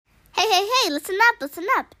Hey, listen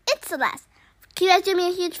up. It's Celeste. Can you guys do me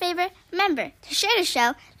a huge favor? Remember to share the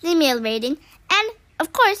show, leave me a rating, and,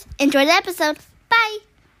 of course, enjoy the episode. Bye!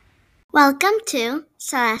 Welcome to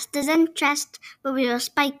Celeste's Interest, where we will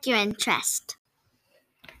spike your interest.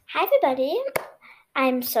 Hi, everybody.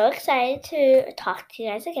 I'm so excited to talk to you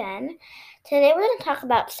guys again. Today, we're going to talk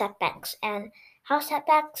about setbacks and how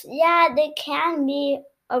setbacks, they can be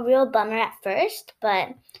a real bummer at first, but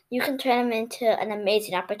you can turn them into an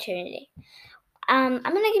amazing opportunity. I'm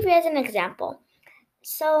going to give you guys an example.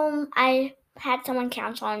 So I had someone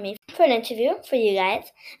cancel on me for an interview for you guys,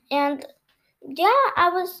 and I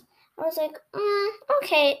was like,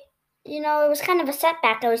 okay, it was kind of a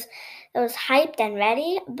setback. I was hyped and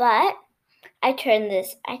ready, but I turned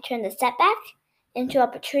the setback into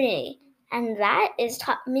opportunity, and that is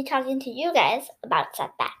me talking to you guys about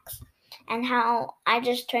setbacks and how I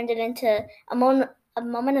just turned it into a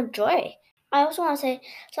moment of joy. I also want to say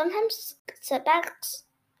sometimes setbacks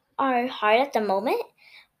are hard at the moment.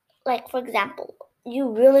 Like, for example, you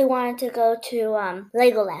really wanted to go to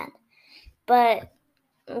Legoland, but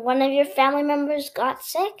one of your family members got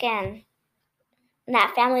sick and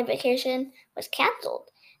that family vacation was canceled.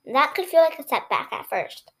 That could feel like a setback at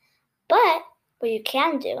first. But what you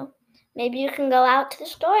can do, maybe you can go out to the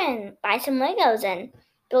store and buy some Legos and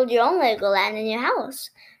build your own Legoland in your house.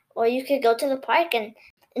 Or you could go to the park and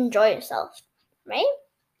enjoy yourself, right?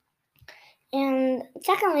 And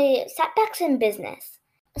secondly, setbacks in business.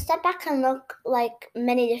 A setback can look like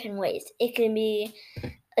many different ways. It can be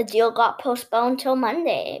a deal got postponed till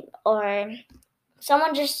Monday, or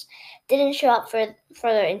someone just didn't show up for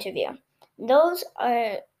their interview. Those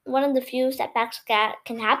are one of the few setbacks that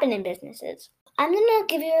can happen in businesses. I'm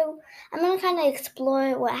gonna kind of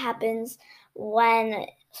explore what happens when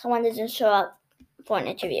someone doesn't show up for an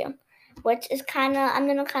interview, which is I'm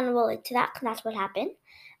gonna kind of relate to that because that's what happened.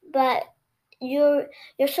 But you're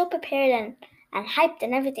so prepared and hyped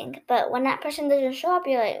and everything, but when that person doesn't show up,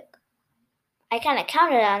 you're like, I kind of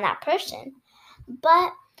counted on that person.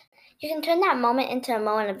 But you can turn that moment into a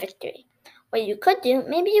moment of victory. What you could do,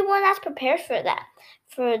 maybe you weren't as prepared for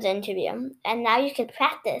the interview, and now you can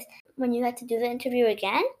practice. When you have to do the interview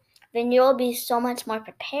again, then you'll be so much more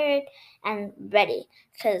prepared and ready.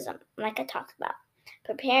 Because, like I talked about,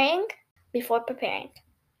 preparing before preparing.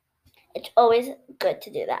 It's always good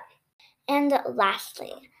to do that. And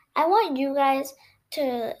lastly, I want you guys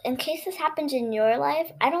to, in case this happens in your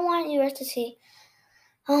life, I don't want you guys to see,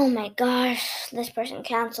 oh my gosh, this person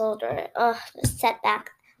canceled, or this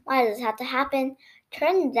setback. Why does this have to happen?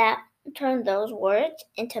 Turn those words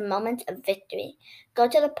into moments of victory. Go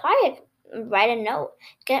to the park, write a note,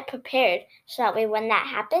 get prepared, so that way when that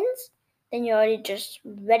happens, then you're already just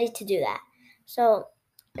ready to do that. So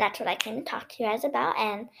that's what I came to talk to you guys about,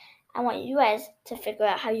 and I want you guys to figure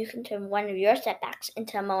out how you can turn one of your setbacks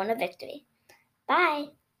into a moment of victory. Bye!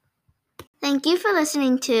 Thank you for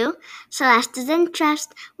listening to Celeste's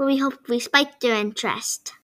Interest, where we hope we spiked your interest.